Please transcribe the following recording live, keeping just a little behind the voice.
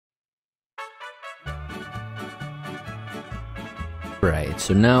Right,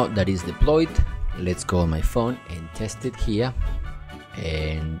 so now that is deployed, let's go on my phone and test it here.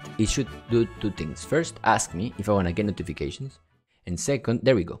 And it should do two things. First, ask me if I want to get notifications. And second,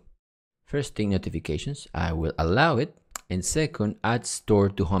 there we go. First thing, notifications. I will allow it. And second, add store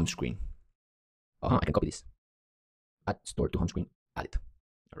to home screen. I can copy this. Add store to home screen. Add it.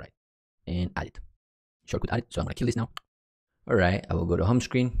 All right. And add it. Shortcut add it. So I'm going to kill this now. All right. I will go to home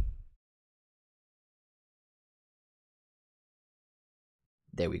screen.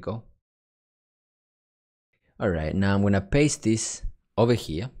 There we go. All right. Now I'm going to paste this over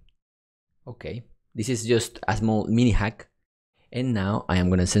here. Okay. This is just a small mini hack. And now I am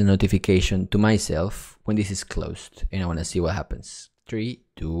going to send a notification to myself when this is closed. And I want to see what happens. 3,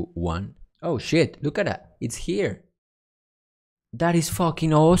 2, 1. Oh shit, look at that. It's here. That is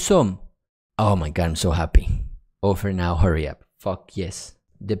fucking awesome. Oh my god, I'm so happy. Offer now, hurry up. Fuck yes.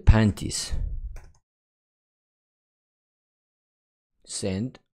 The panties.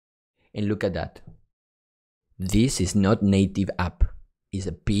 Send. And look at that. This is not native app. It's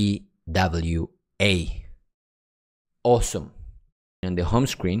a PWA. Awesome. On the home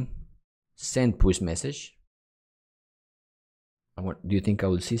screen, send push message. Do you think I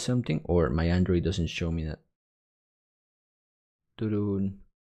will see something, or my Android doesn't show me that?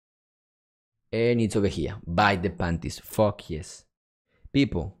 And it's over here. Buy the panties. Fuck yes.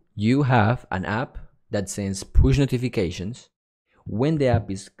 People, you have an app that sends push notifications when the app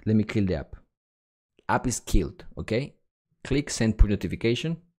is, let me kill the app. App is killed, okay? Click send push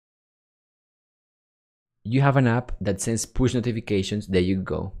notification. You have an app that sends push notifications, there you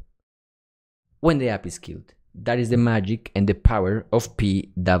go, when the app is killed. That is the magic and the power of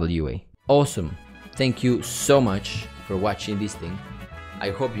PWA. Awesome. Thank you so much for watching this thing.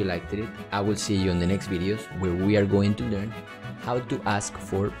 I hope you liked it. I will see you on the next videos where we are going to learn how to ask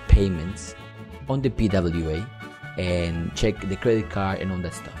for payments on the PWA and check the credit card and all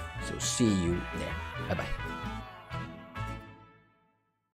that stuff. So see you there. Bye bye.